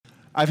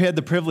I've had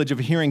the privilege of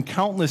hearing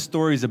countless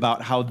stories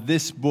about how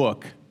this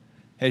book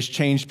has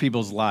changed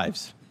people's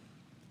lives.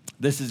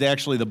 This is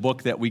actually the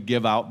book that we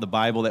give out, the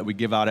Bible that we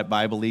give out at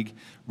Bible League,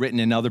 written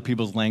in other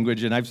people's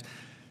language. And I've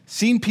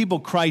seen people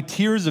cry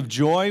tears of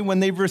joy when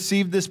they've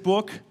received this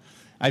book.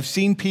 I've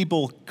seen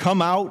people come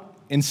out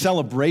in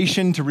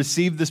celebration to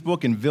receive this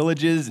book in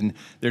villages, and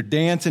they're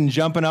dancing,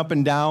 jumping up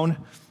and down.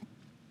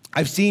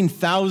 I've seen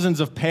thousands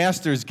of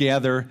pastors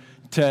gather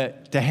to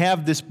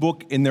have this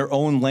book in their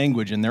own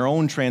language, in their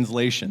own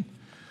translation.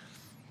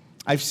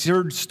 I've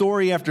heard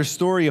story after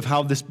story of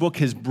how this book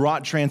has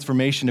brought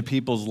transformation to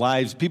people's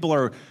lives. People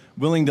are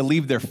willing to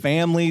leave their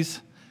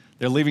families.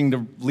 They're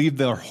leave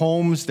their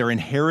homes, their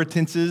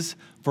inheritances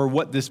for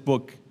what this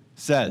book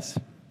says.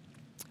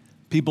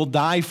 People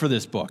die for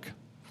this book.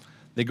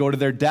 They go to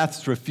their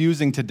deaths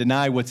refusing to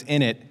deny what's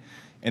in it,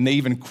 and they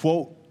even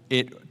quote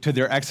it to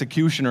their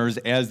executioners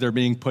as they're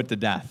being put to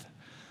death.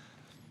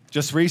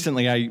 Just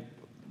recently, I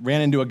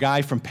ran into a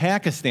guy from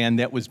Pakistan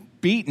that was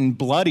beaten,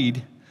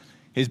 bloodied.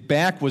 His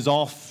back was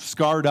all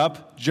scarred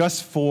up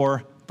just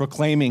for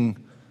proclaiming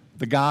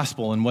the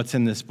gospel and what's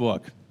in this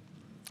book.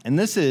 And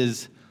this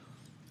is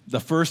the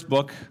first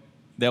book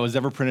that was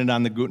ever printed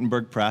on the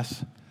Gutenberg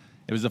press.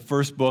 It was the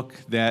first book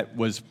that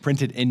was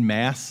printed en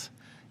masse,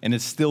 and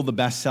it's still the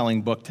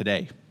best-selling book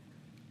today.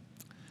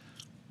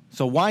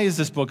 So why is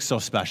this book so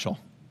special?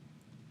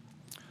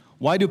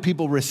 Why do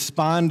people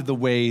respond the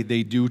way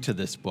they do to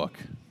this book?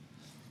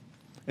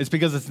 It's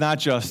because it's not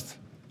just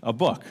a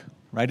book,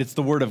 right? It's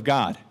the Word of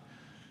God.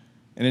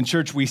 And in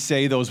church, we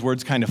say those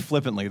words kind of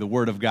flippantly, the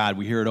Word of God.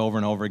 We hear it over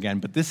and over again.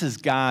 But this is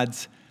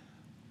God's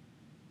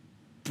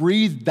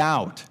breathed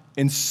out,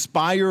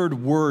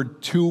 inspired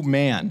word to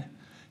man.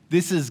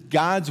 This is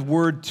God's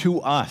word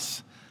to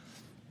us.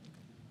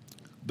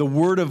 The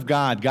Word of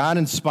God,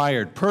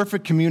 God-inspired,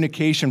 perfect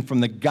communication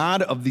from the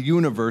God of the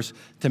universe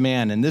to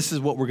man. And this is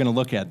what we're going to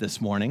look at this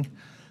morning.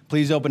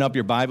 Please open up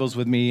your Bibles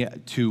with me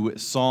to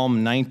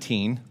Psalm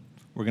 19.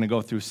 We're going to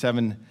go through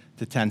 7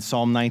 to 10.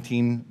 Psalm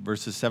 19,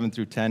 verses 7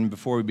 through 10.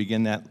 Before we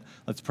begin that,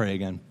 let's pray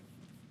again.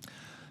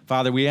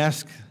 Father, we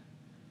ask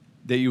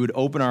that you would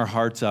open our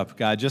hearts up,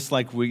 God, just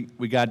like we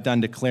got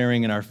done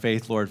declaring in our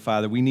faith, Lord,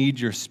 Father. We need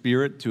your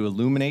Spirit to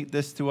illuminate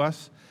this to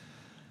us.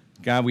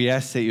 God, we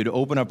ask that you'd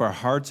open up our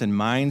hearts and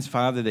minds,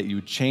 Father, that you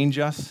would change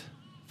us.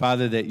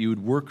 Father, that you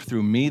would work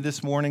through me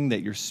this morning,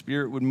 that your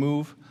Spirit would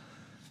move.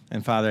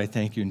 And Father, I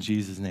thank you in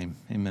Jesus' name.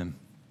 Amen.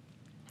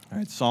 All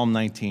right, Psalm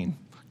 19,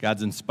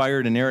 God's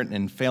inspired, inerrant,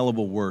 and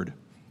infallible word.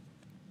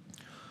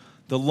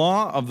 The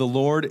law of the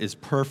Lord is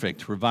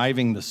perfect,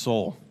 reviving the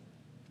soul.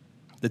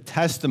 The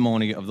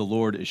testimony of the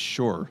Lord is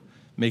sure,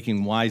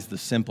 making wise the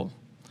simple.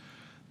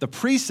 The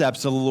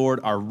precepts of the Lord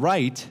are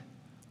right,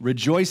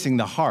 rejoicing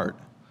the heart.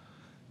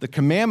 The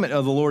commandment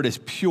of the Lord is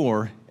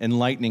pure,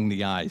 enlightening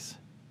the eyes.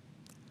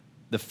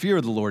 The fear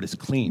of the Lord is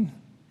clean,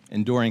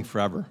 enduring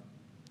forever.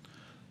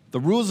 The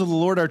rules of the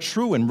Lord are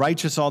true and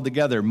righteous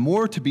altogether.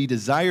 More to be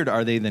desired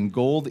are they than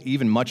gold,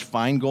 even much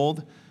fine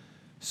gold,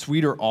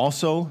 sweeter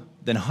also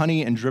than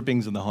honey and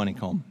drippings of the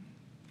honeycomb.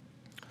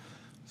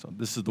 So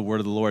this is the word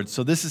of the Lord.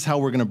 So this is how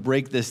we're going to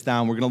break this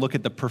down. We're going to look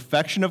at the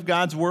perfection of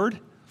God's word.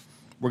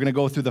 We're going to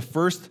go through the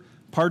first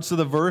parts of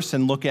the verse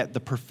and look at the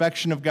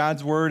perfection of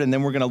God's word, and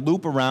then we're going to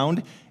loop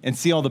around and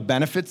see all the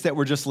benefits that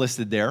were just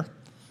listed there.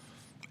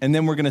 And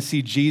then we're going to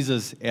see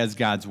Jesus as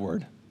God's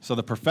word. So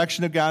the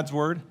perfection of God's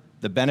word,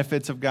 the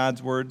benefits of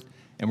God's word,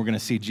 and we're going to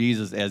see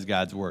Jesus as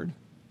God's word.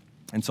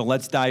 And so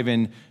let's dive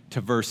in to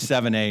verse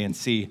 7a and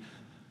see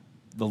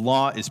the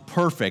law is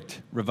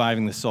perfect,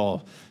 reviving the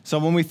soul. So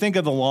when we think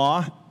of the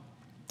law,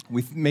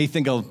 we may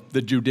think of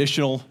the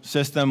judicial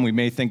system. We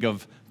may think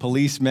of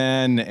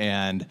policemen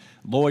and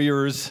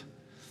lawyers.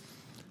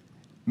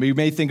 We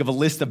may think of a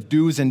list of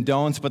do's and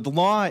don'ts, but the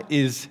law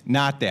is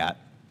not that.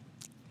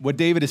 What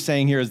David is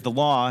saying here is the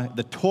law,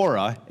 the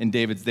Torah in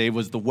David's day,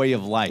 was the way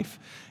of life.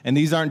 And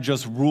these aren't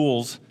just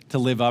rules to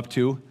live up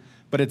to,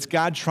 but it's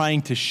God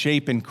trying to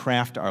shape and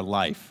craft our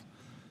life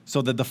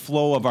so that the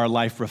flow of our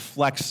life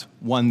reflects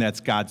one that's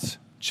God's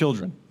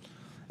children.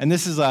 And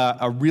this is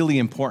a really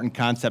important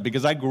concept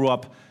because I grew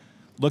up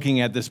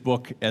looking at this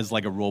book as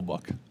like a rule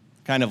book,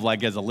 kind of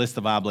like as a list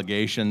of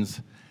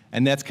obligations.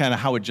 And that's kind of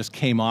how it just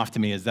came off to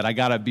me, is that I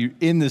got to be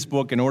in this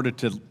book in order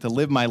to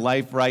live my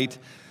life right.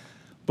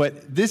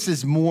 But this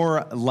is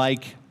more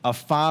like a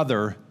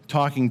father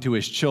talking to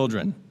his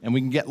children. And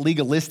we can get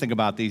legalistic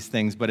about these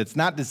things, but it's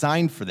not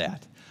designed for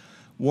that.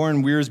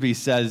 Warren Wiersbe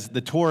says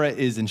the Torah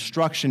is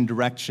instruction,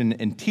 direction,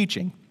 and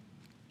teaching.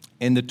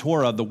 In the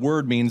Torah, the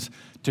word means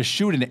to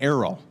shoot an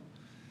arrow.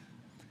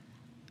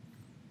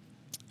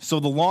 So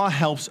the law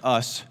helps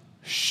us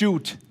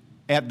shoot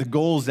at the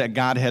goals that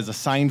God has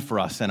assigned for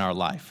us in our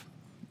life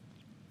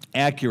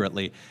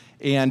accurately.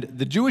 And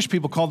the Jewish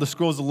people call the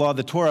scrolls of the law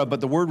the Torah, but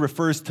the word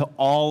refers to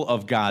all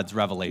of God's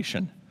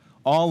revelation.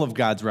 All of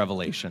God's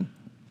revelation.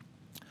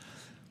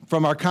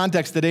 From our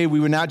context today, we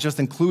would not just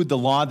include the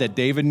law that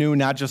David knew,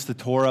 not just the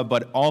Torah,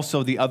 but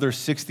also the other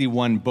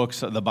 61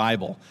 books of the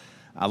Bible,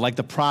 like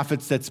the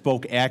prophets that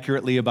spoke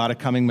accurately about a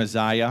coming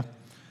Messiah.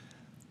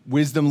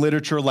 wisdom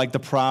literature like the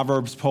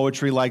Proverbs,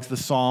 poetry like the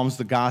Psalms,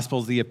 the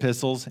Gospels, the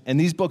Epistles, and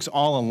these books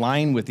all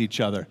align with each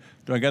other.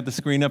 Do I got the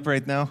screen up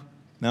right now?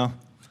 No?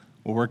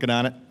 We're working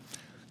on it.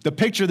 The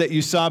picture that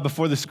you saw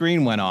before the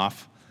screen went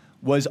off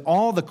was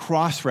all the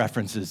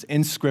cross-references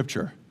in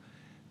Scripture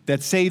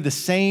that say the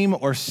same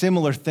or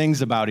similar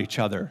things about each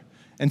other.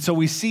 And so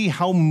we see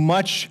how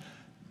much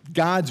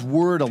God's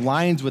word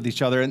aligns with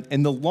each other.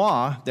 And the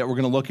law that we're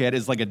going to look at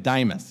is like a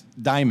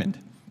diamond.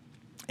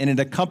 And it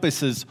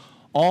encompasses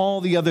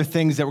all the other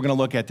things that we're going to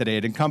look at today.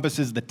 It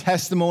encompasses the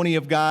testimony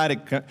of God.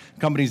 It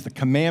accompanies the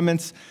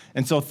commandments.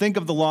 And so think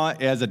of the law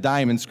as a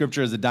diamond,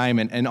 Scripture as a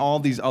diamond, and all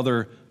these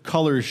other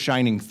colors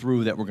shining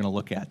through that we're going to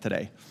look at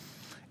today.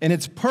 And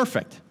it's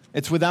perfect.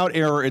 It's without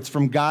error. It's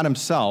from God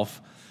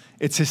himself.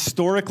 It's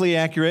historically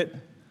accurate.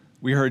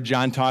 We heard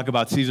John talk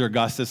about Caesar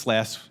Augustus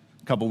last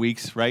couple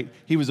weeks, right?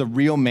 He was a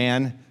real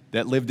man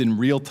that lived in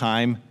real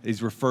time.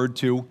 He's referred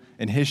to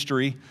in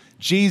history.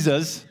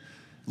 Jesus,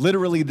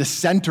 literally the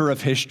center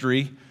of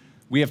history.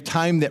 We have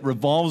time that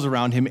revolves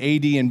around him,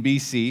 AD and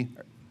BC,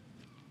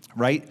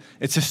 right?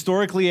 It's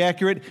historically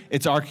accurate.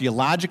 It's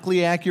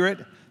archaeologically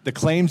accurate. The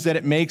claims that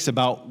it makes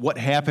about what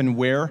happened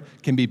where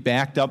can be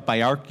backed up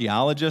by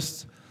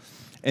archaeologists.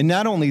 And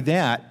not only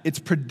that, its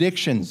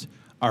predictions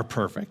are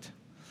perfect.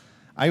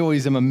 I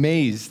always am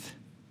amazed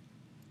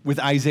with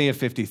Isaiah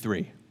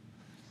 53.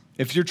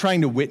 If you're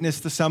trying to witness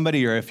to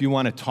somebody or if you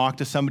want to talk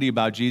to somebody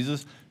about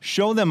Jesus,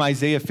 show them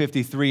Isaiah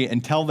 53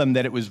 and tell them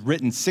that it was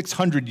written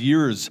 600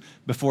 years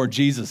before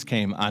Jesus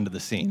came onto the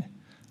scene,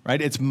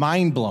 right? It's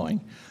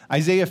mind-blowing.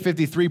 Isaiah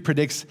 53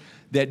 predicts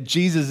that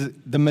Jesus,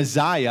 the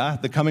Messiah,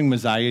 the coming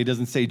Messiah, he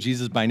doesn't say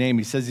Jesus by name,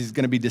 he says he's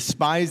going to be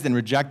despised and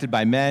rejected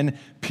by men,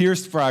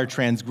 pierced for our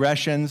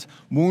transgressions,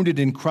 wounded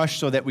and crushed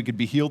so that we could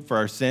be healed for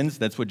our sins.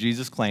 That's what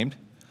Jesus claimed.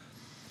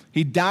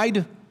 He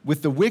died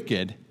with the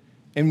wicked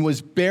and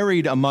was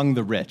buried among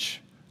the rich.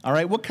 All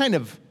right, what kind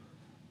of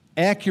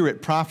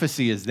accurate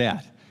prophecy is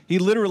that? He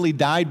literally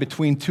died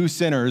between two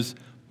sinners,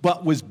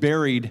 but was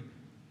buried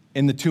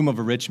in the tomb of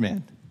a rich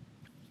man.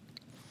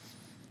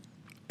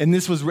 And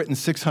this was written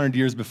 600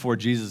 years before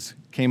Jesus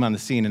came on the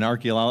scene, and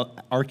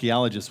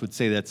archaeologists would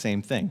say that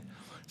same thing.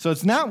 So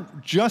it's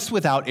not just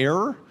without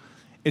error,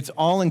 it's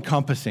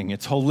all-encompassing,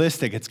 it's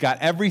holistic, it's got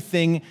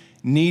everything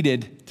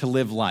needed to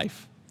live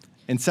life.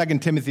 And 2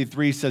 Timothy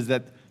 3 says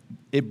that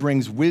it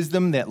brings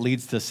wisdom that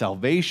leads to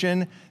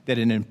salvation, that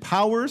it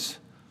empowers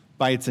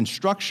by its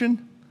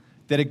instruction,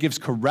 that it gives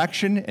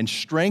correction and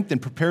strength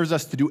and prepares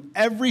us to do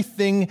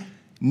everything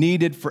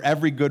needed for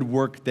every good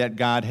work that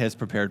God has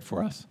prepared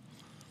for us.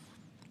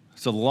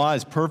 So the law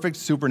is perfect,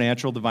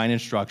 supernatural, divine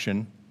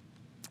instruction,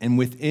 and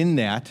within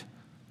that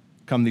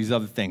come these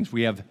other things.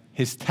 We have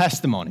his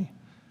testimony.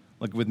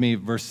 Look with me,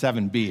 verse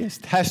 7b. His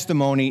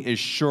testimony is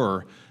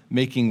sure,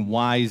 making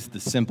wise the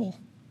simple.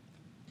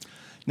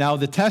 Now,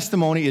 the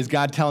testimony is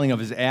God telling of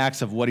his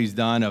acts, of what he's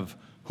done, of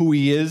who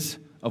he is,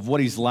 of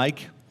what he's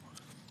like.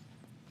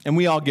 And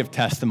we all give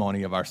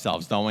testimony of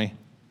ourselves, don't we?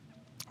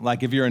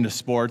 Like if you're into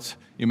sports,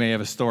 you may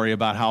have a story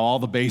about how all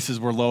the bases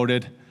were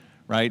loaded,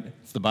 right?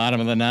 It's the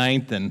bottom of the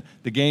ninth, and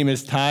the game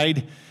is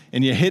tied,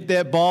 and you hit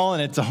that ball,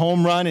 and it's a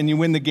home run, and you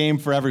win the game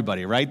for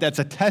everybody, right? That's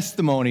a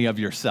testimony of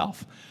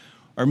yourself.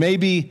 Or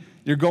maybe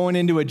you're going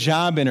into a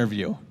job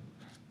interview,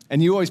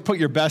 and you always put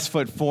your best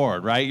foot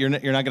forward, right? You're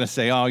not going to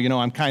say, oh,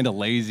 I'm kind of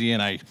lazy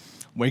and I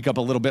wake up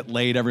a little bit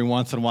late every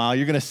once in a while.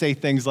 You're going to say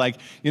things like,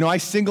 I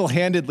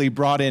single-handedly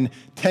brought in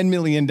 $10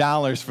 million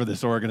for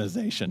this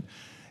organization.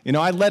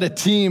 I led a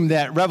team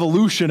that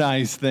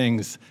revolutionized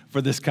things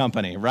for this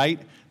company, right?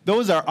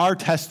 Those are our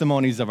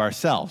testimonies of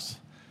ourselves.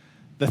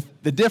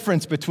 The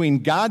difference between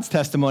God's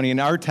testimony and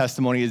our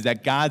testimony is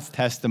that God's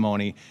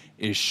testimony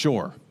is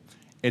sure.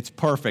 It's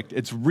perfect.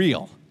 It's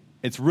real.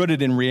 It's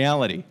rooted in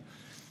reality.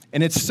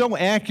 And it's so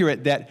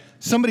accurate that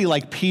somebody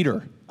like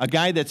Peter, a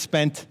guy that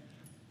spent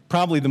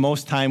probably the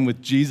most time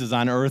with Jesus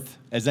on earth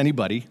as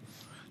anybody,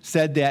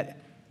 said that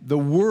the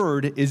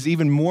word is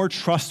even more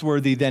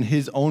trustworthy than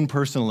his own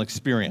personal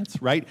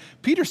experience, right?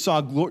 Peter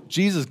saw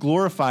Jesus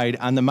glorified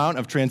on the Mount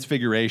of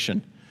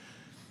Transfiguration.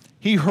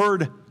 He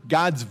heard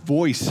God's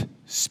voice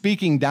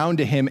speaking down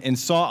to him and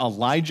saw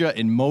Elijah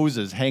and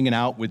Moses hanging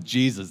out with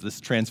Jesus, this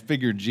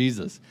transfigured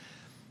Jesus.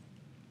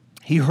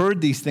 He heard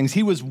these things.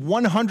 He was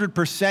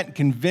 100%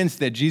 convinced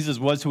that Jesus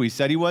was who he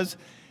said he was,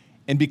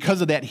 and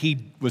because of that,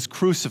 he was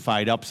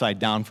crucified upside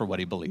down for what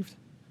he believed,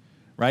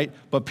 right?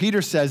 But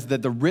Peter says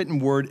that the written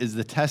word is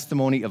the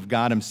testimony of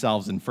God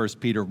himself in 1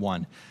 Peter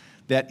 1,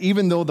 that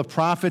even though the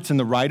prophets and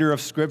the writer of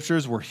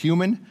scriptures were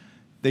human,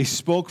 they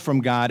spoke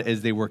from God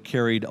as they were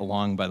carried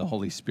along by the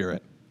Holy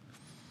Spirit.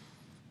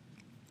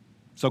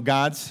 So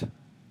God's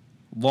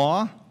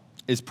law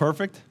is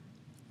perfect.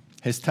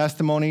 His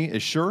testimony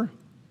is sure.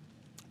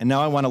 And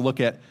now I want to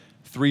look at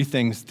three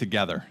things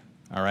together,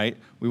 all right?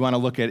 We want to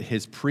look at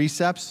his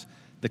precepts,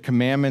 the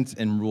commandments,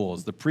 and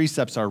rules. The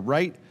precepts are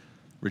right,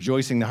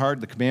 rejoicing the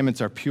heart. The commandments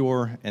are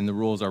pure, and the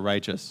rules are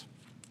righteous.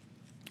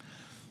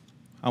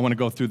 I want to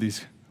go through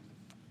these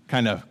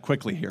kind of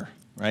quickly here,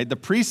 right? The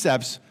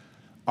precepts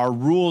are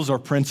rules or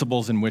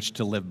principles in which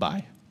to live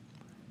by.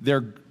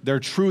 They're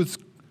truths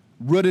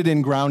rooted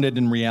and grounded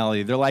in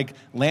reality. They're like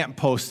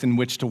lampposts in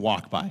which to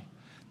walk by.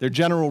 They're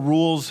general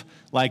rules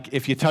like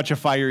if you touch a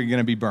fire, you're going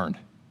to be burned,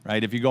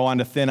 right? If you go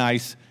onto thin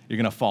ice, you're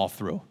going to fall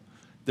through.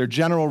 They're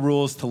general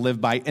rules to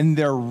live by, and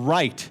they're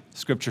right,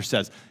 Scripture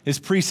says. His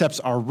precepts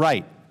are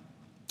right.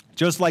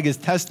 Just like his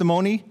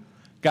testimony,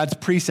 God's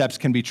precepts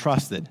can be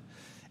trusted.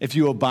 If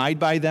you abide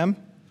by them,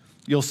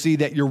 you'll see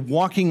that you're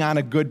walking on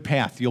a good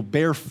path. You'll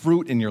bear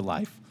fruit in your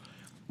life.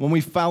 When we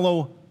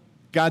follow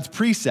God's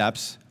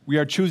precepts, we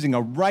are choosing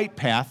a right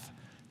path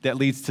that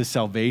leads to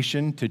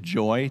salvation, to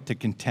joy, to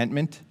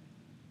contentment,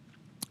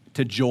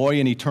 to joy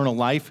and eternal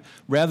life,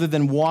 rather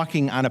than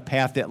walking on a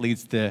path that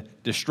leads to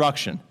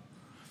destruction.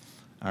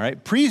 All right?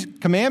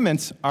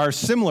 Commandments are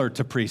similar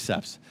to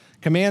precepts.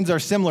 Commands are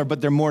similar,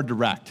 but they're more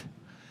direct.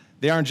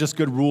 They aren't just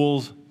good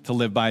rules to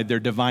live by, they're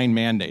divine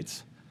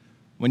mandates.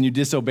 When you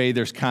disobey,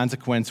 there's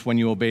consequence. When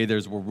you obey,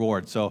 there's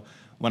reward. So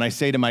when I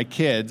say to my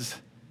kids,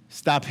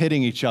 stop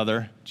hitting each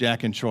other,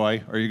 Jack and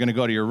Troy, or you're going to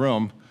go to your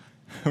room,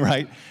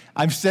 right?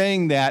 I'm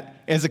saying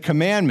that as a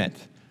commandment,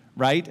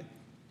 right?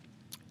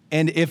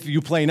 And if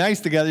you play nice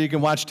together, you can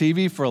watch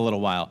TV for a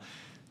little while.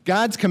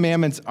 God's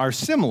commandments are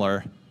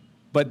similar,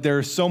 but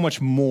there's so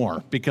much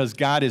more because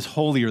God is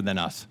holier than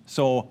us.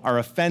 So our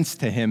offense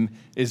to him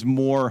is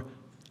more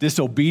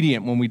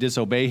disobedient when we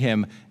disobey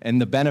him, and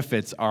the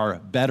benefits are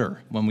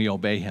better when we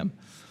obey him.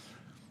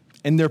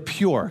 And they're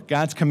pure.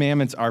 God's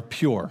commandments are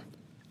pure.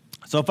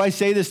 So if I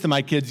say this to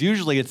my kids,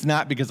 usually it's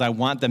not because I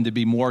want them to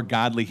be more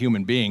godly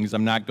human beings.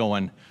 I'm not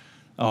going,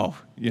 oh,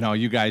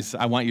 you guys,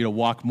 I want you to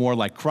walk more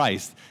like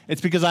Christ. It's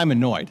because I'm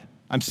annoyed.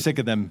 I'm sick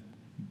of them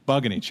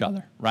bugging each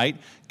other, right?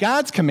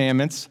 God's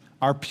commandments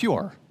are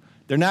pure.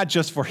 They're not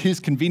just for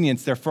his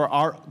convenience. They're for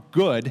our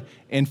good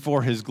and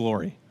for his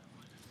glory.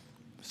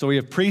 So we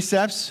have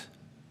precepts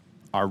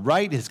are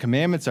right, his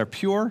commandments are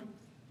pure,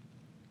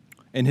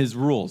 and his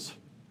rules.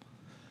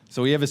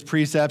 So we have his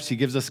precepts, he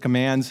gives us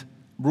commands.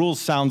 Rules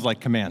sound like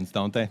commands,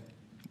 don't they?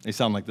 They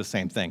sound like the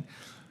same thing.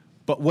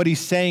 But what he's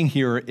saying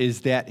here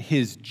is that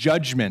his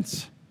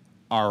judgments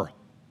are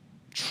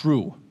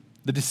true.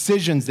 The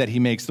decisions that he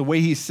makes, the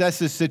way he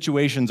assesses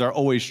situations are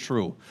always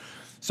true.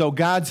 So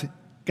God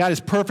is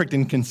perfect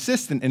and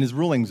consistent, and his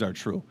rulings are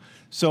true.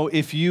 So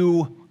if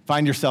you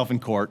find yourself in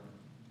court,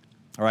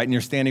 all right, and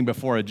you're standing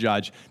before a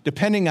judge,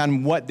 depending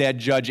on what that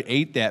judge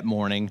ate that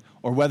morning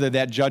or whether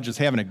that judge is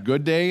having a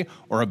good day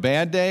or a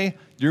bad day,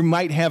 you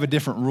might have a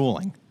different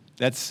ruling.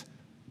 That's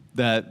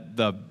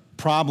the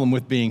problem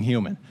with being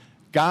human.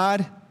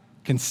 God,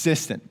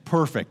 consistent,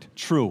 perfect,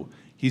 true.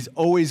 He's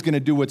always going to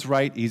do what's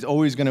right. He's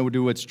always going to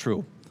do what's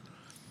true.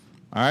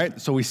 All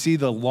right, so we see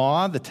the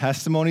law, the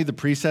testimony, the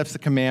precepts, the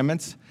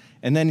commandments.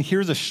 And then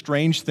here's a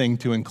strange thing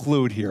to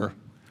include here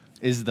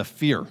is the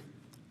fear.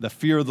 The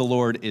fear of the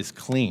Lord is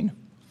clean.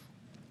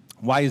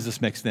 Why is this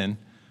mixed in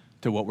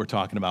to what we're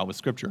talking about with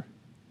Scripture?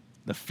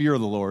 The fear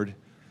of the Lord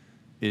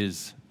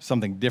is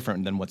something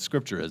different than what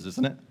Scripture is,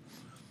 isn't it?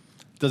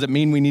 Does it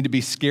mean we need to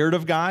be scared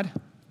of God?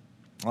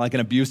 Like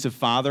an abusive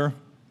father,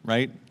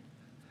 right?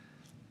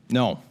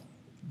 No.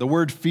 The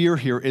word fear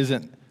here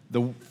isn't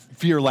the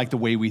fear like the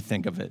way we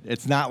think of it.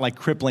 It's not like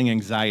crippling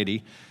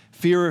anxiety.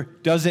 Fear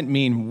doesn't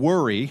mean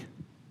worry.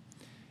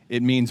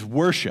 It means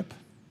worship.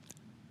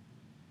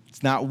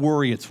 It's not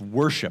worry, it's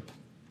worship.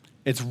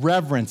 It's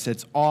reverence,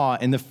 it's awe.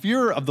 And the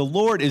fear of the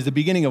Lord is the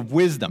beginning of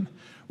wisdom,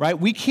 right?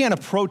 We can't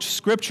approach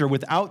Scripture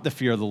without the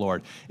fear of the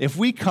Lord. If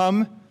we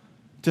come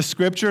to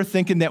Scripture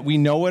thinking that we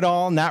know it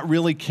all, not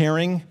really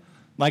caring,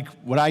 like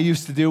what I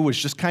used to do was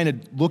just kind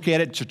of look at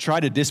it to try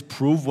to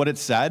disprove what it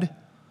said,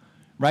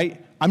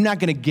 right? I'm not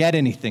going to get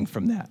anything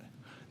from that.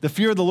 The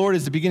fear of the Lord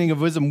is the beginning of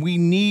wisdom. We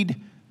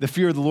need the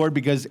fear of the Lord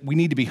because we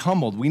need to be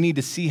humbled. We need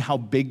to see how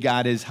big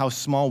God is, how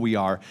small we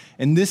are.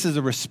 And this is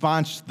a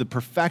response to the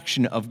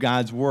perfection of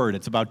God's word.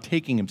 It's about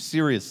taking him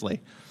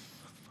seriously.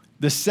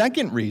 The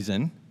second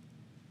reason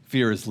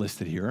fear is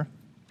listed here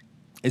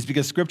is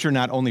because Scripture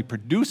not only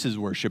produces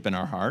worship in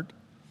our heart,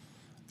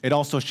 it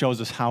also shows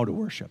us how to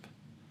worship.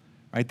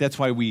 Right? That's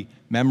why we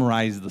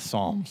memorize the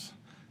Psalms.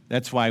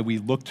 That's why we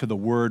look to the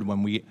Word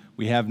when we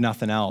have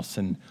nothing else,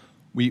 and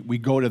we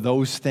go to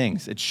those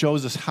things. It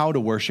shows us how to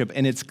worship,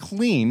 and it's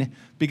clean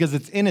because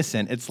it's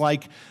innocent. It's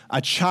like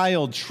a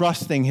child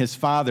trusting his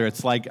father.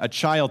 It's like a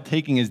child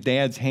taking his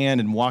dad's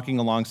hand and walking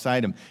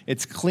alongside him.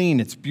 It's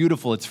clean, it's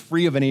beautiful, it's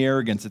free of any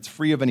arrogance, it's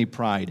free of any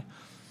pride.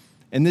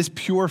 And this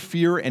pure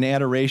fear and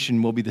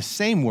adoration will be the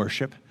same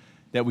worship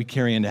that we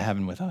carry into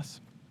heaven with us.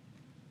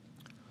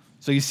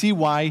 So you see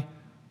why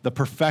the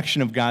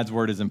perfection of God's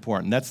word is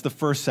important. That's the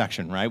first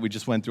section, right? We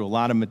just went through a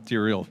lot of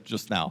material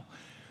just now.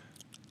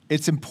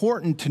 It's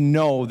important to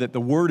know that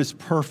the word is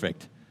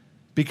perfect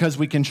because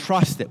we can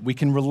trust it. We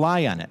can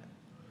rely on it.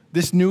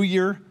 This new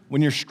year,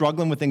 when you're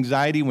struggling with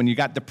anxiety, when you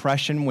got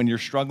depression, when you're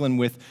struggling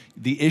with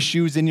the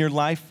issues in your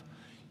life,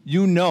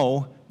 you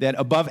know that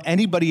above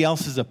anybody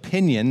else's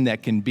opinion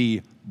that can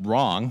be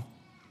wrong,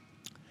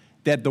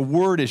 that the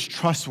word is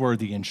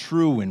trustworthy and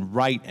true and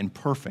right and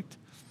perfect.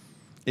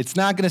 It's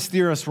not going to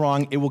steer us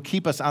wrong. It will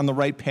keep us on the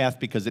right path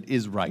because it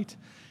is right.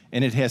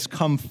 And it has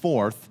come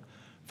forth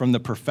from the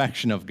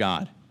perfection of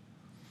God.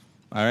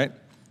 All right?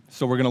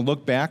 So we're going to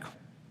look back.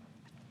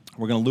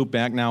 We're going to loop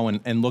back now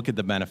and look at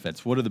the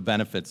benefits. What do the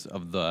benefits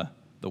of the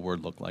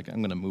word look like?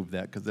 I'm going to move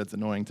that because that's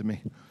annoying to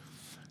me.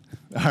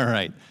 All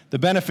right. The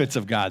benefits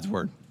of God's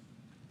word.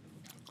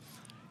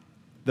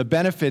 The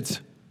benefits,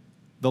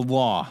 the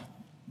law.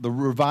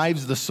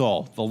 Revives the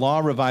soul. The law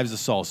revives the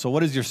soul. So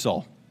what is your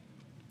soul?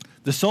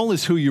 The soul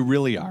is who you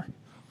really are.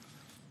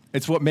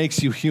 It's what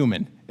makes you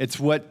human. It's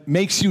what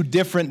makes you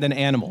different than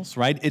animals,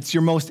 right? It's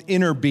your most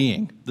inner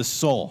being, the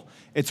soul.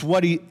 It's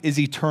what is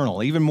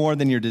eternal, even more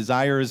than your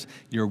desires,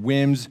 your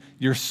whims.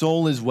 Your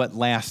soul is what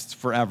lasts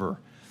forever.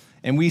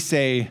 And we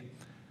say,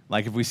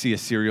 like if we see a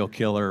serial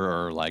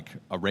killer or like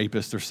a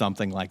rapist or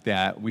something like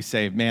that, we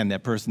say, man,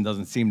 that person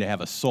doesn't seem to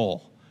have a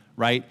soul,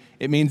 right?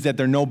 It means that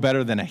they're no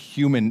better than a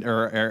human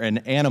or an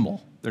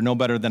animal. They're no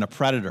better than a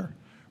predator,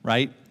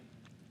 right?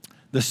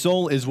 The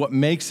soul is what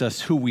makes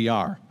us who we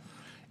are.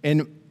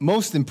 And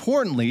most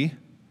importantly,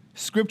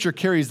 Scripture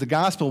carries the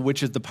gospel,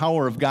 which is the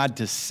power of God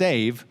to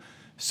save.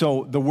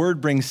 So the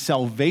word brings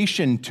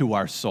salvation to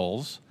our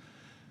souls.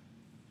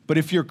 But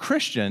if you're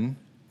Christian,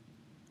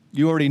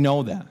 you already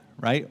know that,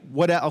 right?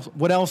 What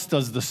else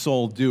does the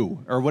soul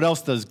do? Or what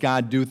else does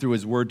God do through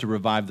his word to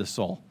revive the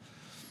soul?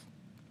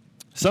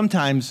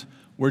 Sometimes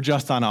we're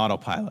just on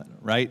autopilot,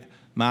 right?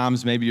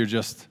 Moms, maybe you're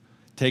just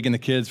taking the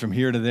kids from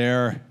here to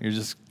there. You're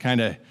just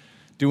kind of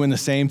doing the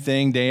same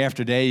thing day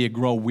after day. You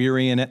grow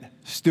weary in it.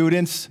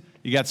 Students,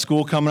 you got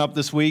school coming up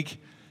this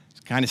week.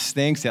 It kind of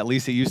stinks. At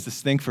least it used to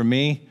stink for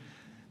me.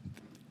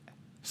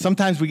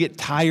 Sometimes we get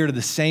tired of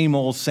the same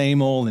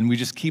old, and we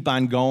just keep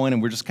on going,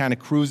 and we're just kind of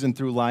cruising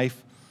through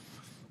life.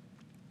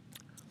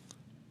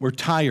 We're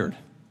tired.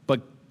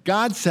 But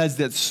God says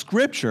that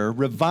Scripture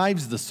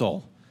revives the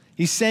soul.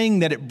 He's saying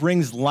that it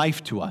brings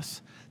life to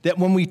us, that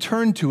when we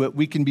turn to it,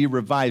 we can be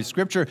revived.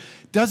 Scripture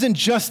doesn't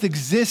just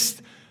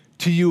exist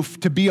to you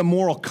to be a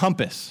moral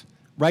compass,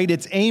 right?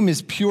 Its aim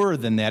is purer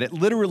than that. It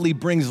literally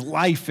brings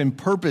life and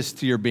purpose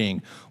to your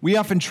being. We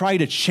often try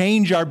to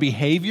change our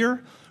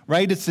behavior,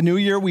 right? It's the new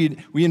year. We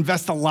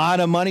invest a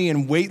lot of money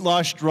in weight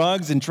loss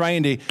drugs and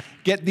trying to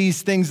get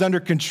these things under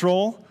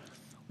control.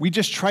 We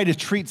just try to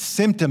treat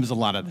symptoms a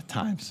lot of the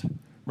times,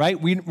 right?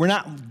 We're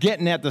not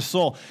getting at the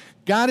soul.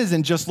 God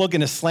isn't just looking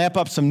to slap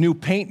up some new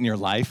paint in your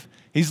life.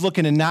 He's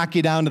looking to knock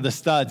you down to the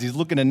studs. He's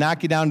looking to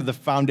knock you down to the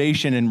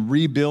foundation and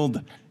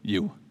rebuild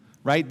you.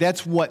 Right?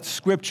 That's what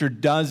Scripture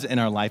does in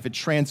our life. It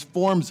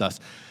transforms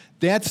us.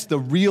 That's the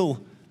real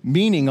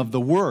meaning of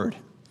the word,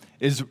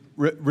 is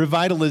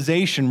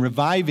revitalization,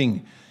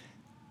 reviving,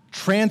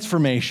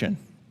 transformation.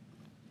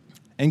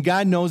 And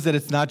God knows that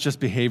it's not just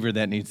behavior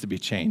that needs to be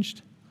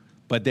changed,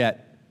 but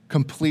that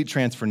complete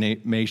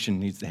transformation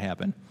needs to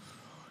happen.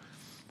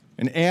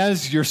 And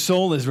as your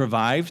soul is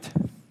revived,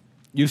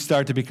 you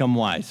start to become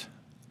wise.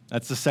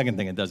 That's the second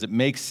thing it does. It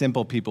makes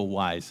simple people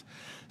wise.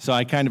 So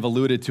I kind of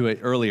alluded to it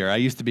earlier. I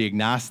used to be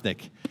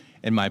agnostic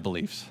in my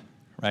beliefs,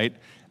 right?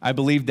 I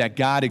believed that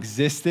God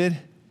existed,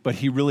 but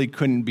he really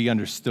couldn't be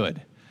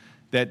understood.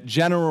 That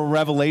general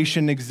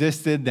revelation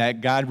existed, that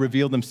God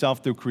revealed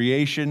himself through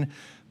creation,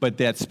 but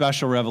that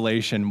special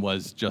revelation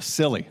was just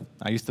silly.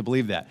 I used to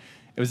believe that.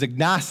 It was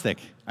agnostic.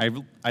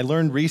 I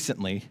learned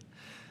recently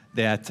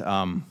that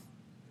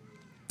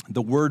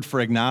the word for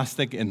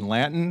agnostic in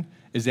Latin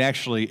is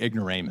actually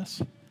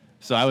ignoramus.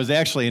 So I was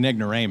actually an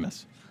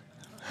ignoramus.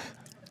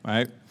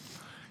 Right?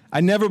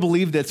 I never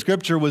believed that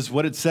Scripture was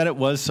what it said it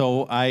was,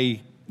 so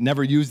I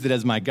never used it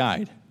as my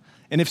guide.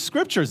 And if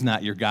Scripture is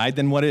not your guide,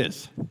 then what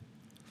is?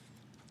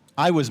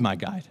 I was my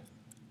guide,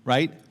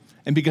 right?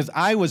 And because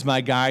I was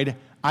my guide,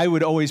 I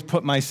would always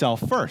put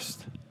myself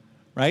first,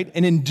 right?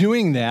 And in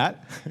doing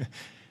that,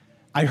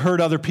 I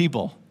hurt other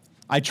people.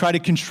 I try to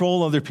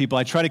control other people.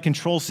 I try to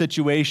control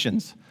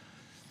situations.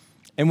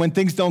 And when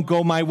things don't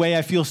go my way,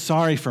 I feel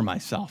sorry for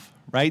myself,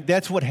 right?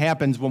 That's what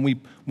happens when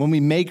we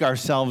make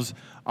ourselves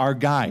our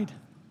guide.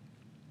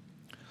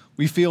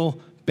 We feel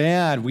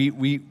bad.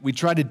 We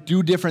try to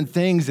do different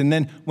things, and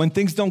then when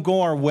things don't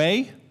go our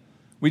way,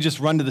 we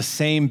just run to the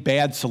same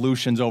bad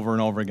solutions over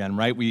and over again,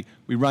 right? We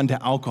run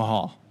to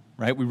alcohol,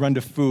 right? We run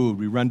to food.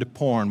 We run to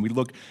porn. We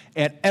look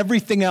at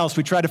everything else.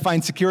 We try to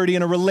find security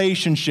in a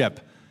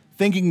relationship,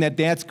 thinking that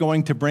that's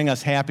going to bring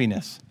us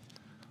happiness.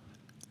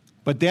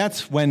 But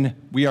that's when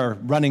we are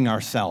running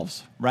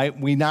ourselves, right?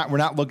 We're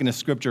not looking to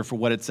Scripture for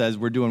what it says.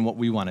 We're doing what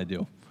we want to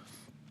do.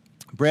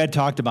 Brad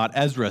talked about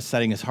Ezra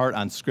setting his heart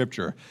on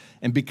Scripture,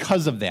 and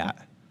because of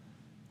that,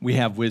 we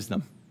have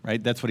wisdom,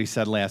 right? That's what he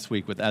said last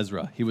week with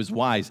Ezra. He was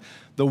wise.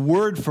 The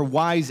word for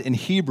wise in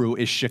Hebrew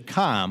is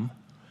shakam,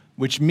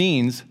 which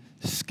means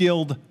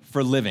skilled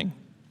for living.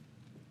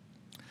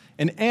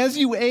 And as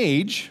you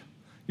age,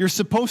 you're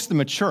supposed to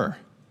mature,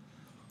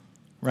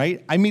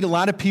 right? I meet a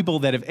lot of people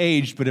that have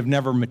aged but have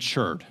never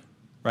matured,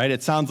 right?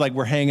 It sounds like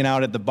we're hanging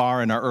out at the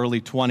bar in our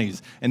early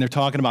 20s, and they're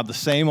talking about the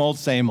same old,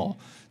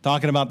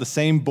 talking about the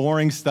same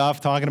boring stuff,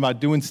 talking about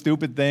doing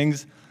stupid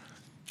things,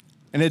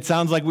 and it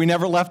sounds like we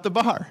never left the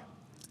bar.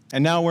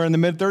 And now we're in the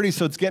mid-30s,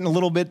 so it's getting a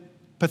little bit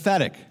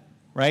pathetic,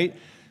 right?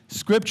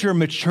 Scripture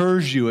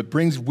matures you. It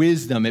brings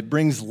wisdom. It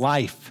brings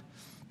life.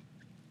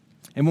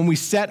 And when we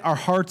set our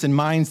hearts and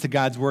minds to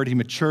God's word, he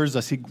matures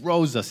us. He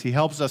grows us. He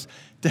helps us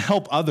to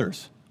help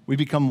others. We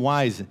become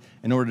wise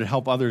in order to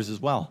help others as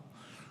well.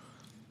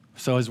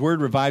 So his word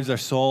revives our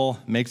soul,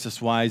 makes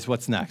us wise.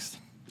 What's next?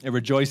 It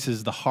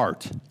rejoices the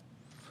heart.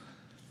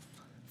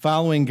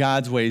 Following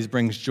God's ways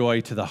brings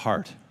joy to the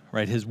heart,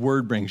 right? His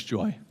word brings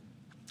joy.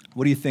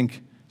 What do you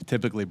think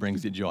typically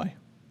brings you joy?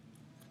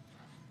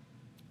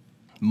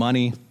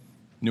 Money,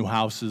 new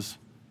houses,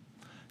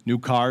 new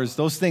cars.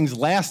 Those things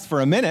last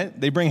for a minute.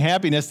 They bring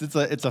happiness.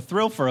 It's a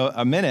thrill for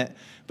a minute,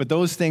 but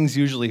those things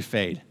usually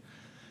fade.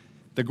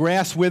 The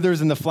grass withers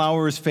and the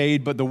flowers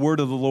fade, but the word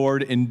of the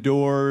Lord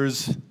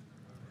endures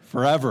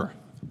forever.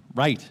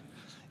 Right.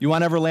 You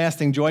want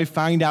everlasting joy?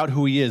 Find out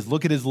who he is.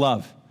 Look at his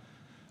love.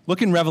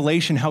 Look in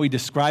Revelation how he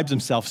describes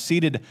himself,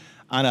 seated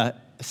on a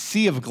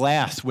sea of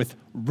glass with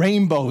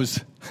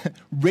rainbows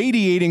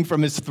radiating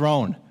from his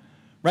throne.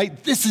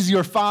 Right? This is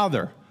your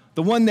Father,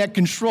 the one that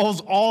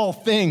controls all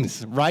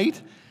things, right?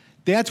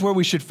 That's where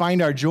we should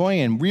find our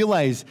joy and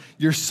realize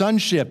your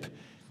sonship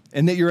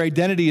and that your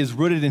identity is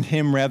rooted in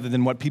him rather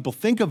than what people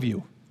think of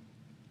you.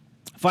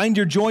 Find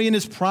your joy in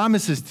his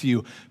promises to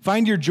you.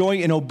 Find your joy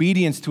in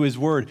obedience to his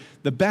word.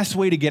 The best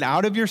way to get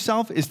out of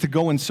yourself is to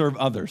go and serve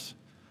others.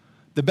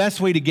 The best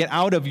way to get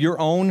out of your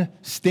own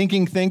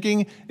stinking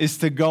thinking is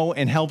to go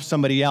and help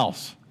somebody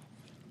else.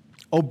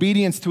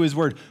 Obedience to his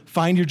word.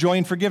 Find your joy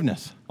in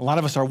forgiveness. A lot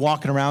of us are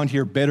walking around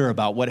here bitter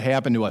about what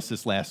happened to us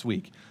this last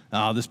week.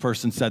 Oh, this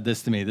person said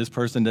this to me. This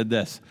person did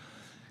this.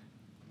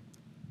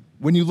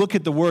 When you look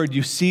at the word,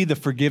 you see the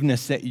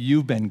forgiveness that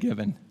you've been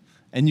given,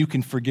 and you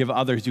can forgive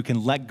others. You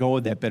can let go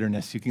of that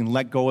bitterness. You can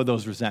let go of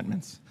those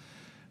resentments,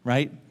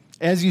 right?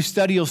 As you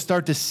study, you'll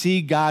start to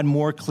see God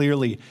more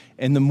clearly,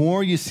 and the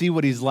more you see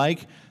what he's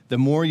like, the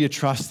more you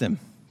trust him,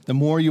 the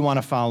more you want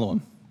to follow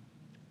him.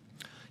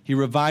 He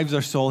revives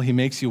our soul. He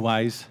makes you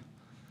wise.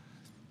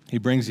 He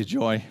brings you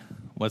joy.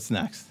 What's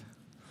next?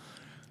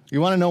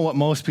 You want to know what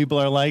most people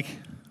are like?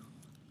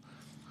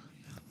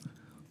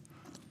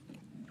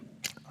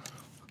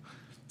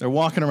 They're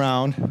walking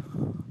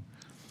around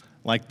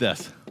like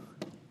this,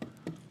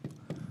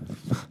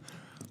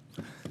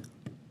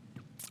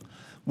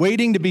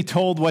 waiting to be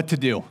told what to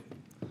do,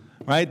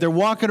 right? They're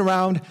walking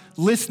around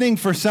listening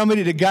for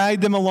somebody to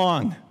guide them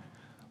along,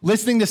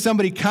 listening to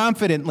somebody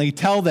confidently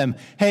tell them,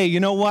 hey,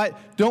 you know what?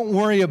 Don't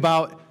worry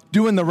about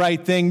doing the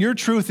right thing. Your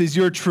truth is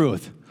your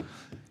truth.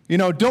 You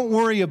know, don't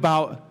worry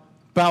about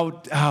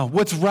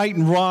what's right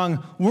and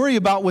wrong. Worry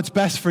about what's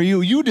best for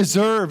you. You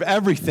deserve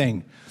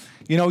everything.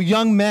 You know,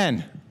 young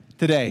men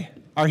today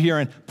are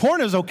hearing,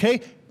 porn is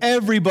okay.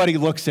 Everybody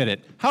looks at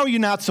it. How are you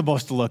not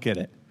supposed to look at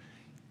it?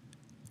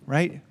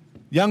 Right?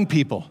 Young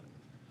people.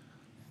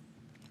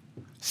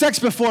 Sex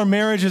before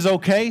marriage is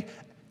okay.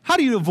 How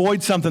do you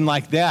avoid something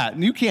like that?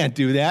 You can't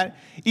do that.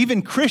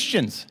 Even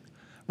Christians,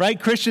 right?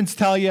 Christians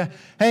tell you,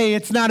 hey,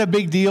 it's not a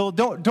big deal.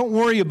 Don't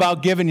worry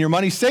about giving your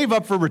money. Save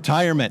up for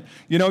retirement.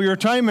 You know, your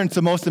retirement's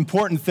the most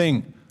important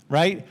thing,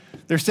 right?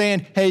 They're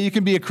saying, hey, you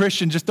can be a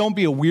Christian, just don't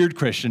be a weird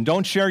Christian.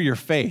 Don't share your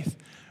faith,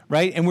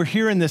 right? And we're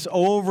hearing this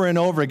over and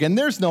over again.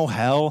 There's no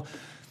hell.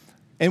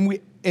 And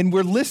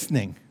we're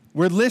listening.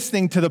 We're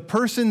listening to the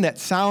person that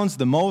sounds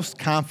the most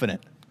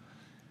confident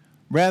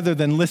rather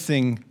than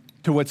listening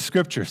to what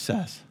Scripture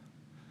says.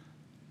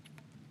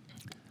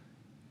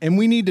 And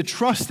we need to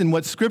trust in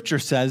what Scripture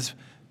says,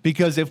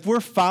 because if we're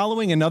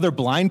following another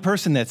blind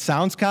person that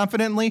sounds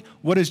confidently,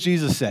 what does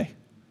Jesus say?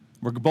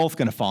 We're both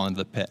going to fall into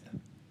the pit,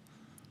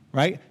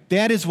 right?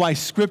 That is why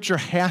Scripture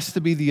has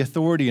to be the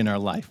authority in our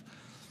life.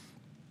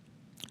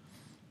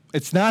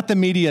 It's not the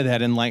media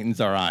that enlightens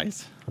our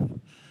eyes,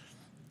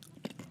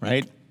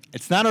 right?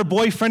 It's not our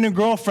boyfriend and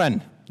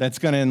girlfriend that's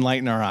going to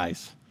enlighten our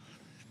eyes.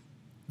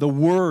 The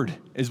Word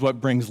is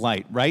what brings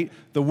light, right?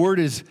 The Word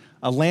is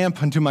a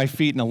lamp unto my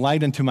feet and a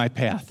light unto my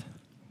path.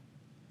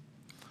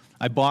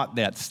 I bought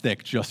that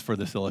stick just for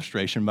this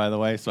illustration, by the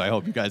way, so I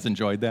hope you guys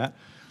enjoyed that.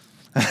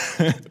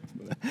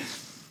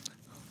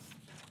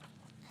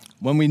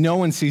 When we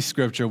know and see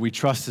Scripture, we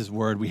trust His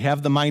Word. We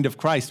have the mind of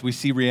Christ. We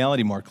see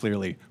reality more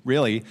clearly.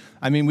 Really,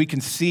 I mean, we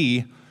can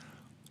see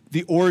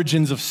the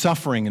origins of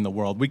suffering in the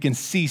world. We can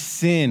see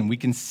sin. We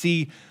can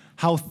see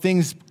how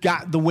things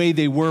got the way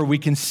they were. We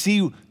can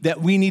see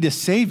that we need a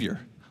Savior.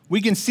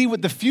 We can see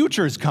what the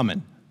future is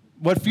coming,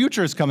 what's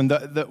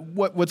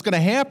going to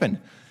happen.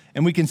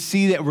 And we can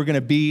see that we're going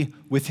to be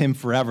with Him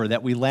forever,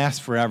 that we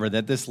last forever,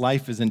 that this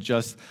life isn't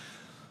just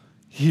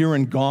here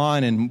and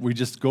gone and we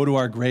just go to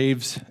our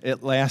graves.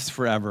 It lasts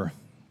forever.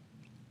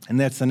 And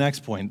that's the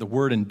next point. The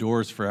Word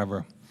endures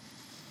forever.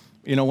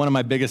 You know, one of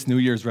my biggest New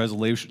Year's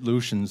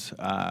resolutions,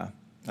 I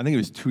think it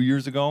was 2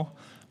 years ago,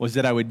 was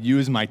that I would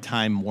use my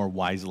time more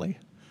wisely.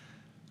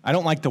 I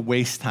don't like to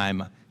waste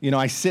time. You know,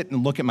 I sit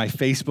and look at my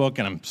Facebook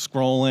and I'm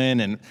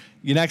scrolling, and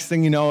the next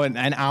thing you know,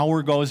 an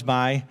hour goes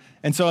by.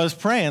 And so I was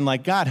praying,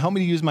 like, God, help me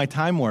to use my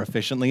time more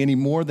efficiently. And He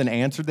more than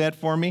answered that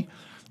for me.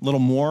 a little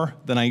more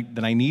than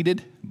I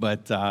needed,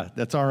 but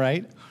that's all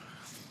right.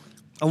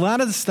 A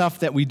lot of the stuff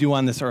that we do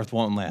on this earth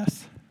won't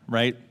last,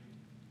 right?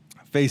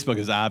 Facebook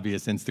is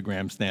obvious,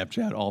 Instagram,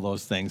 Snapchat, all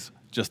those things,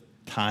 just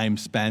time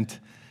spent.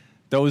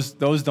 Those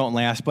don't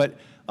last, but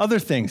other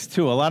things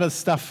too. A lot of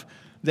stuff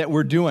that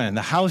we're doing,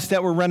 the house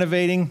that we're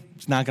renovating,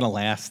 it's not going to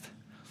last.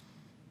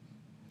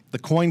 The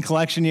coin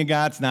collection you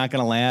got, it's not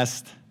going to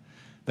last.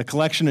 The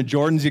collection of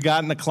Jordans you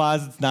got in the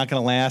closet, it's not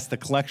going to last. The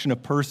collection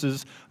of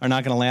purses are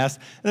not going to last.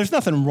 And there's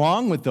nothing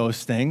wrong with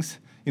those things.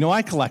 You know,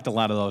 I collect a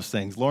lot of those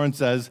things. Lauren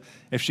says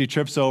if she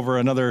trips over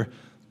another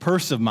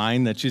purse of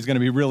mine that she's going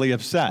to be really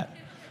upset.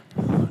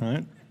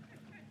 Right?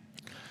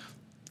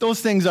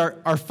 Those things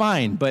are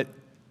fine, but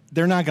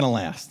they're not going to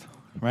last,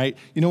 right?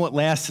 You know what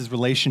lasts is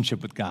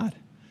relationship with God,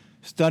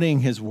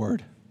 studying His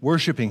Word,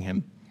 worshiping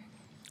Him.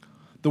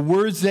 The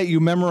words that you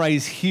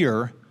memorize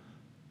here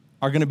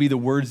are going to be the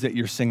words that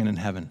you're singing in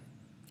heaven,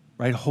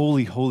 right?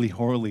 Holy, holy,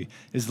 holy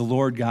is the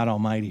Lord God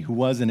Almighty, who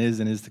was and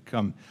is to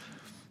come.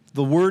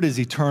 The Word is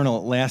eternal.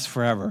 It lasts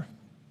forever.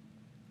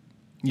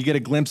 You get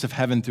a glimpse of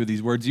heaven through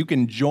these words. You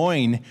can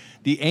join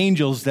the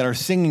angels that are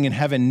singing in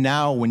heaven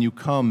now when you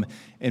come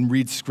and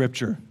read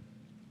Scripture.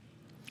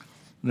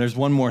 And there's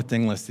one more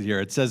thing listed here.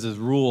 It says His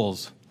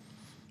rules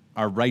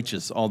are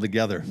righteous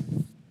altogether.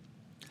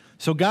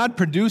 So God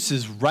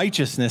produces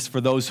righteousness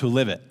for those who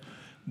live it.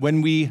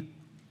 When we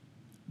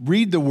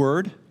read the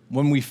Word,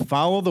 when we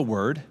follow the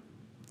Word,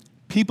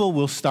 people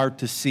will start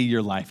to see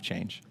your life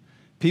change.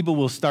 People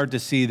will start to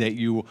see that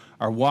you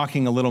are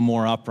walking a little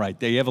more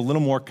upright, that you have a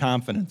little more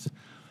confidence,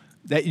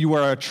 that you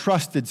are a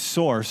trusted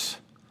source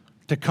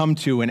to come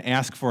to and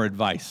ask for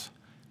advice,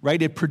 right?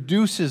 It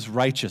produces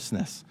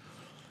righteousness.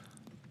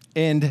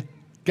 And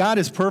God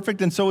is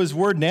perfect, and so His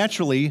Word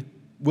naturally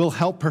will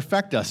help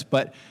perfect us.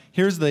 But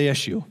here's the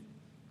issue.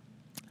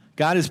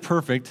 God is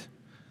perfect.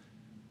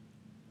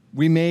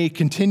 We may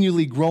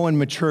continually grow and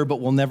mature,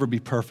 but we'll never be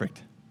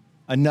perfect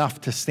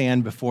enough to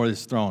stand before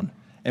His throne.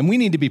 And we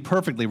need to be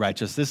perfectly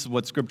righteous. This is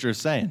what Scripture is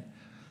saying.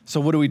 So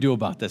what do we do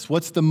about this?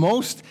 What's the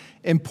most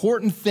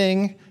important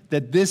thing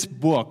that this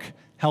book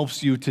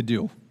helps you to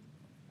do?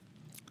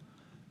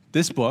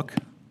 This book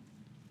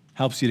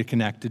helps you to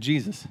connect to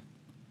Jesus.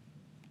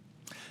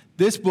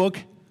 This book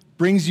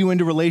brings you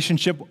into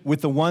relationship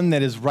with the one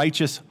that is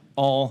righteous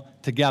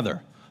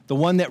altogether, the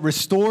one that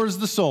restores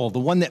the soul, the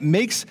one that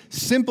makes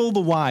simple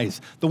the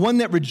wise, the one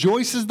that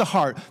rejoices the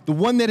heart, the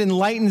one that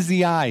enlightens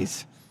the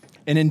eyes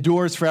and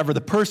endures forever,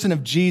 the person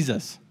of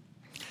Jesus.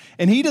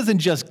 And He doesn't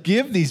just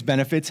give these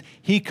benefits,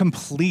 He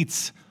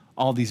completes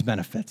all these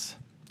benefits.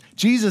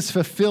 Jesus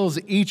fulfills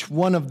each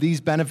one of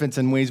these benefits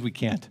in ways we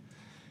can't,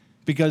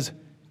 because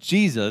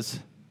Jesus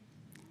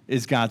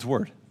is God's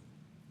Word.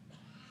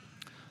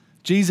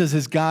 Jesus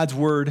is God's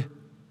Word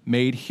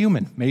made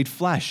human, made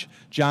flesh.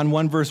 John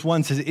 1 verse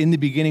 1 says, in the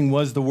beginning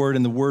was the Word,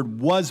 and the Word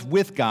was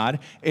with God,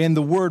 and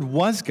the Word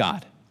was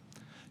God.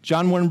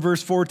 John 1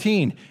 verse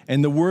 14,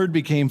 and the Word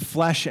became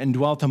flesh and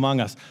dwelt among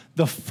us.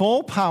 The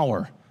full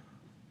power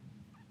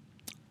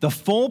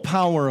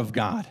of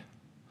God,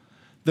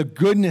 the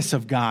goodness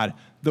of God,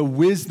 the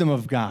wisdom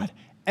of God,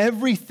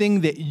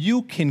 everything that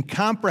you can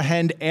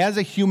comprehend as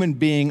a human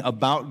being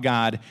about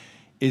God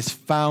is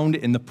found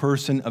in the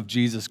person of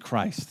Jesus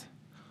Christ.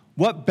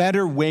 What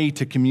better way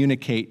to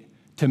communicate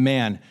to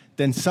man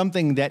than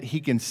something that he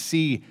can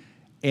see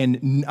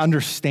and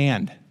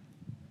understand?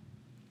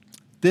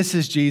 This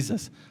is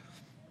Jesus.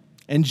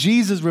 And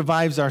Jesus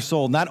revives our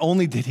soul. Not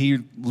only did He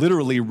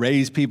literally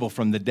raise people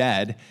from the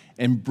dead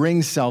and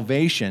bring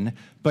salvation,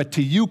 but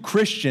to you,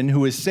 Christian,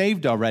 who is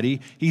saved already,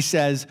 He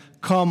says,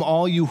 come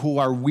all you who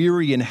are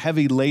weary and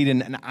heavy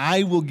laden, and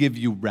I will give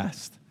you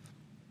rest.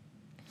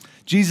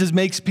 Jesus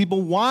makes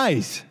people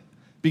wise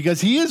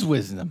because He is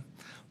wisdom.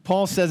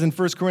 Paul says in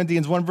 1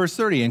 Corinthians 1 verse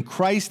 30, and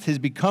Christ has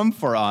become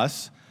for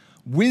us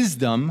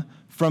wisdom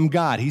from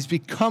God. He's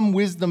become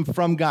wisdom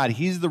from God.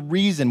 He's the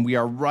reason we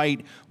are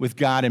right with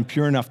God and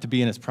pure enough to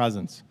be in His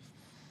presence.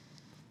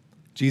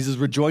 Jesus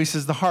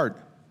rejoices the heart.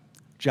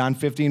 John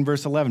 15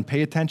 verse 11,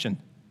 pay attention.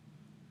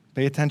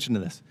 Pay attention to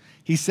this.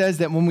 He says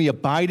that when we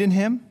abide in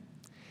Him,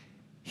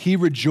 He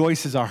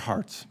rejoices our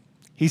hearts.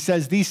 He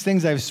says, these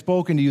things I've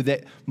spoken to you,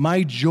 that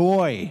my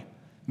joy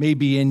may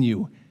be in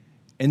you,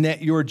 and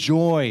that your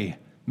joy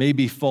may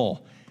be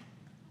full.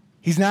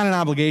 He's not an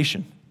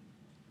obligation.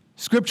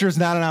 Scripture is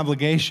not an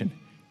obligation.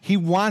 He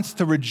wants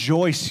to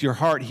rejoice your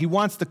heart. He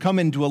wants to come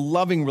into a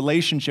loving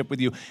relationship with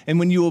you. And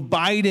when you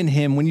abide in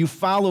Him, when you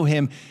follow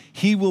Him,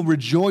 He will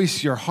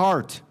rejoice your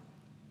heart.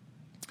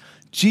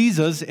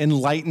 Jesus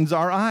enlightens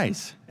our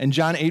eyes. In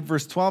John 8,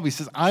 verse 12, He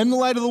says, I'm the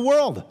light of the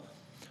world.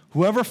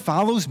 Whoever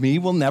follows me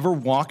will never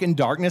walk in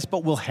darkness,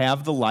 but will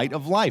have the light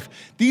of life.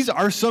 These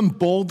are some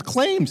bold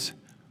claims,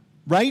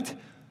 right?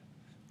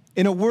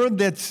 In a world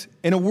that's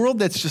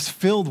just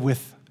filled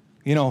with,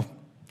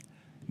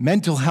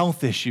 mental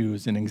health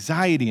issues and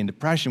anxiety and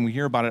depression, we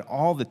hear about it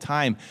all the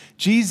time.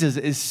 Jesus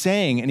is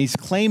saying, and He's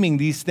claiming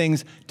these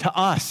things to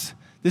us.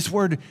 This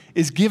word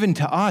is given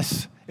to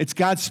us. It's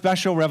God's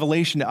special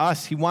revelation to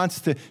us. He wants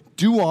to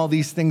do all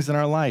these things in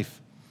our life.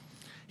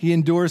 He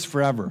endures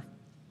forever.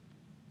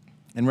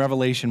 In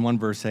Revelation 1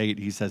 verse 8,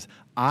 he says,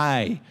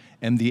 I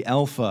am the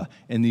Alpha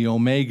and the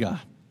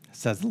Omega,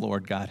 says the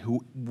Lord God,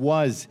 who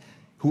was,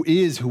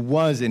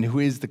 and who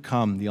is to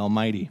come, the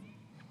Almighty.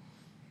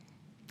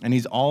 And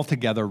he's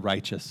altogether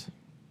righteous.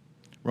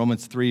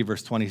 Romans 3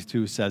 verse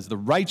 22 says, the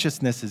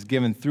righteousness is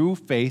given through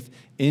faith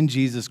in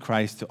Jesus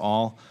Christ to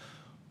all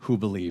who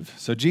believe.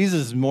 So Jesus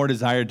is more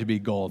desired to be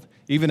gold,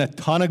 even a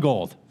ton of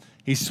gold.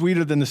 He's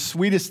sweeter than the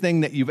sweetest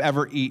thing that you've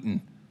ever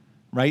eaten,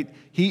 right?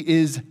 He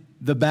is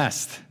the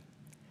best.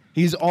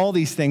 He's all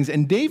these things.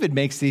 And David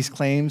makes these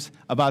claims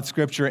about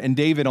Scripture, and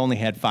David only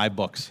had 5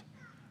 books,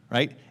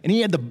 right? And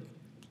he had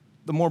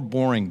the more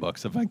boring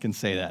books, if I can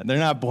say that. They're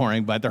not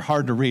boring, but they're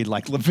hard to read,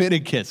 like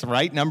Leviticus,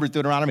 right? Numbers,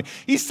 Deuteronomy.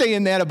 He's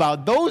saying that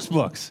about those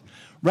books,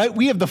 right?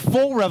 We have the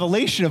full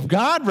revelation of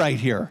God right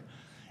here.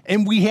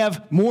 And we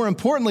have, more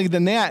importantly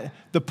than that,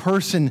 the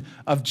person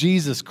of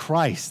Jesus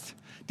Christ.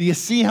 Do you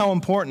see how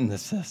important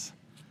this is?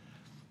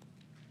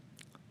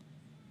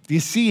 Do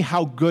you see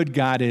how good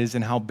God is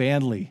and how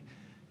badly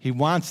he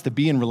wants to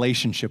be in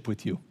relationship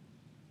with you?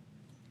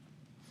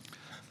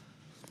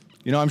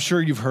 You know, I'm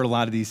sure you've heard a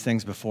lot of these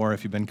things before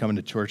if you've been coming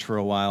to church for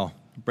a while.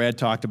 Brad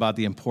talked about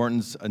the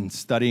importance in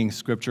studying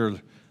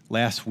Scripture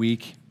last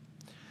week.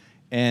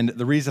 And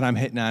the reason I'm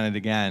hitting on it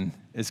again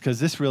is because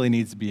this really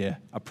needs to be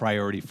a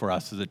priority for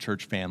us as a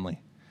church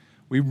family.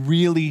 We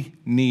really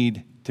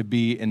need to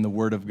be in the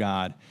Word of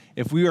God.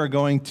 If we are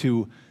going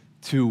to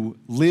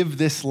live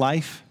this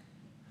life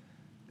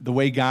the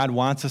way God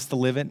wants us to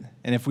live it,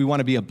 and if we want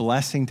to be a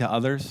blessing to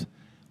others,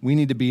 we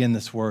need to be in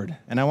this Word.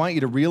 And I want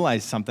you to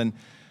realize something.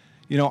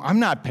 You know, I'm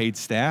not paid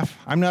staff.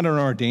 I'm not an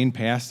ordained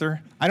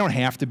pastor. I don't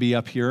have to be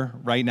up here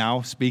right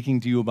now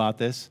speaking to you about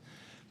this.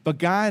 But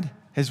God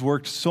has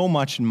worked so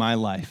much in my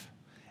life.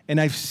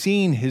 And I've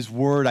seen his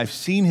word, I've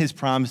seen his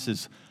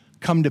promises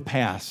come to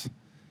pass.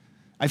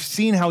 I've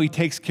seen how he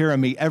takes care of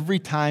me every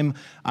time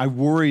I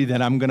worry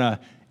that I'm going to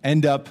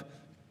end up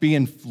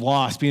being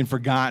lost, being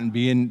forgotten,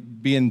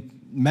 being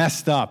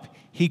messed up.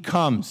 He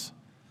comes,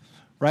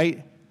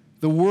 right?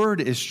 The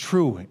word is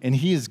true, and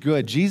he is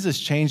good. Jesus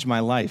changed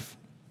my life.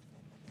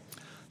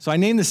 So I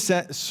named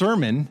the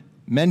sermon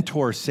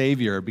Mentor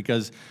Savior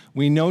because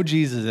we know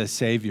Jesus as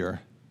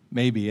Savior,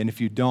 maybe, and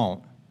if you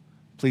don't,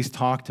 please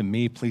talk to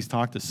me, please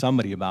talk to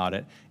somebody about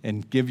it,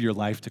 and give your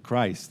life to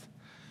Christ.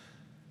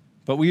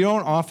 But we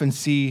don't often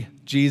see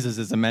Jesus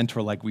as a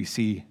mentor like we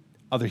see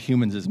other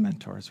humans as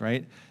mentors,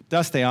 right?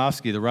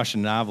 Dostoevsky, the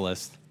Russian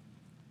novelist,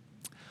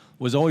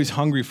 was always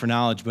hungry for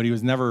knowledge, but he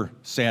was never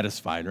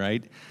satisfied,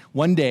 right?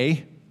 One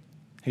day,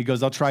 he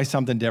goes, I'll try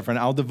something different.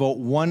 I'll devote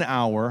 1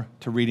 hour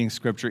to reading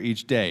Scripture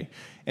each day.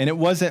 And it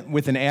wasn't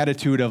with an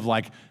attitude of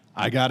like,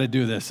 I got to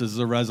do this. This is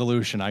a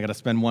resolution. I got to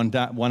spend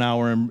 1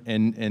 hour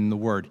in the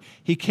Word.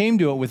 He came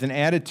to it with an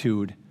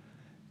attitude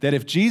that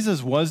if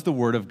Jesus was the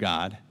Word of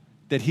God,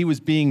 that he was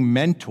being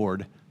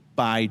mentored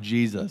by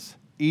Jesus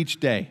each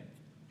day.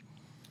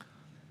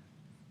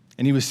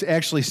 And he was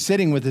actually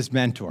sitting with his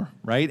mentor,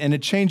 right? And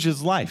it changed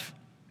his life.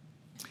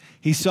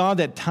 He saw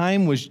that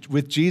time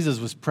with Jesus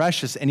was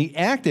precious, and he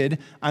acted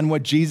on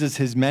what Jesus,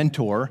 his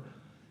mentor,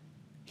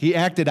 he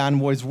acted on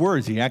his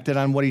words. He acted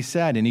on what he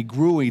said, and he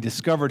grew. He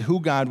discovered who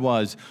God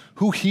was,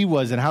 who he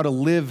was, and how to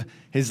live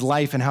his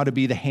life and how to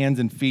be the hands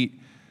and feet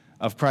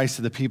of Christ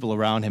to the people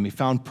around him. He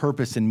found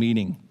purpose and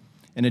meaning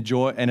in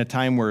a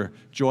time where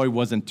joy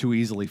wasn't too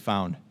easily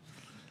found.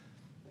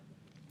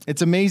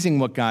 It's amazing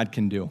what God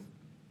can do,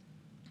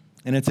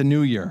 and it's a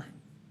new year.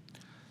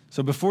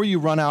 So before you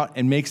run out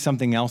and make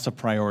something else a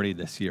priority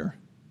this year,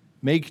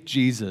 make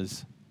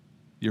Jesus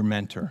your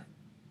mentor.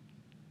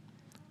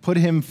 Put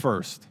him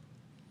first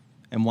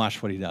and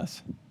watch what he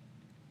does.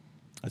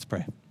 Let's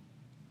pray.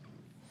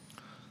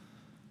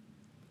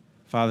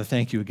 Father,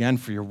 thank you again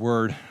for your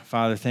word.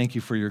 Father, thank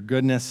you for your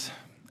goodness.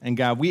 And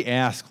God, we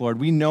ask, Lord,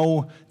 we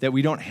know that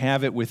we don't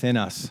have it within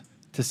us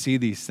to see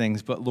these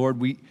things, but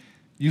Lord,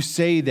 you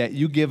say that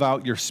you give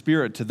out your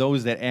Spirit to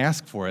those that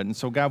ask for it. And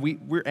so, God,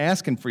 we're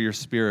asking for your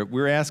Spirit.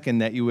 We're asking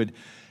that you would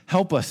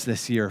help us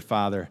this year,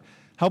 Father.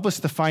 Help us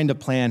to find a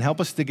plan. Help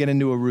us to get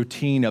into a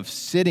routine of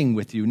sitting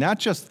with you, not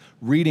just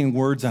reading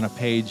words on a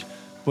page,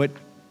 but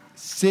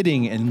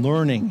sitting and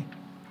learning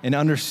and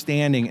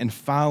understanding and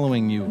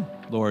following you,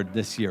 Lord,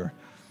 this year.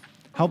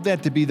 Help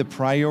that to be the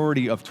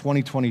priority of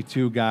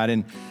 2022, God,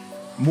 and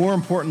more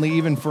importantly,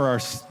 even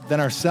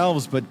than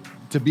ourselves, but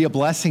to be a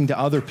blessing to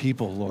other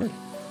people, Lord.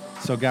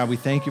 So, God, we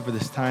thank you for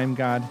this time,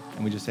 God,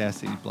 and we just ask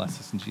that you bless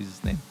us in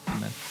Jesus' name.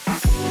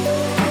 Amen.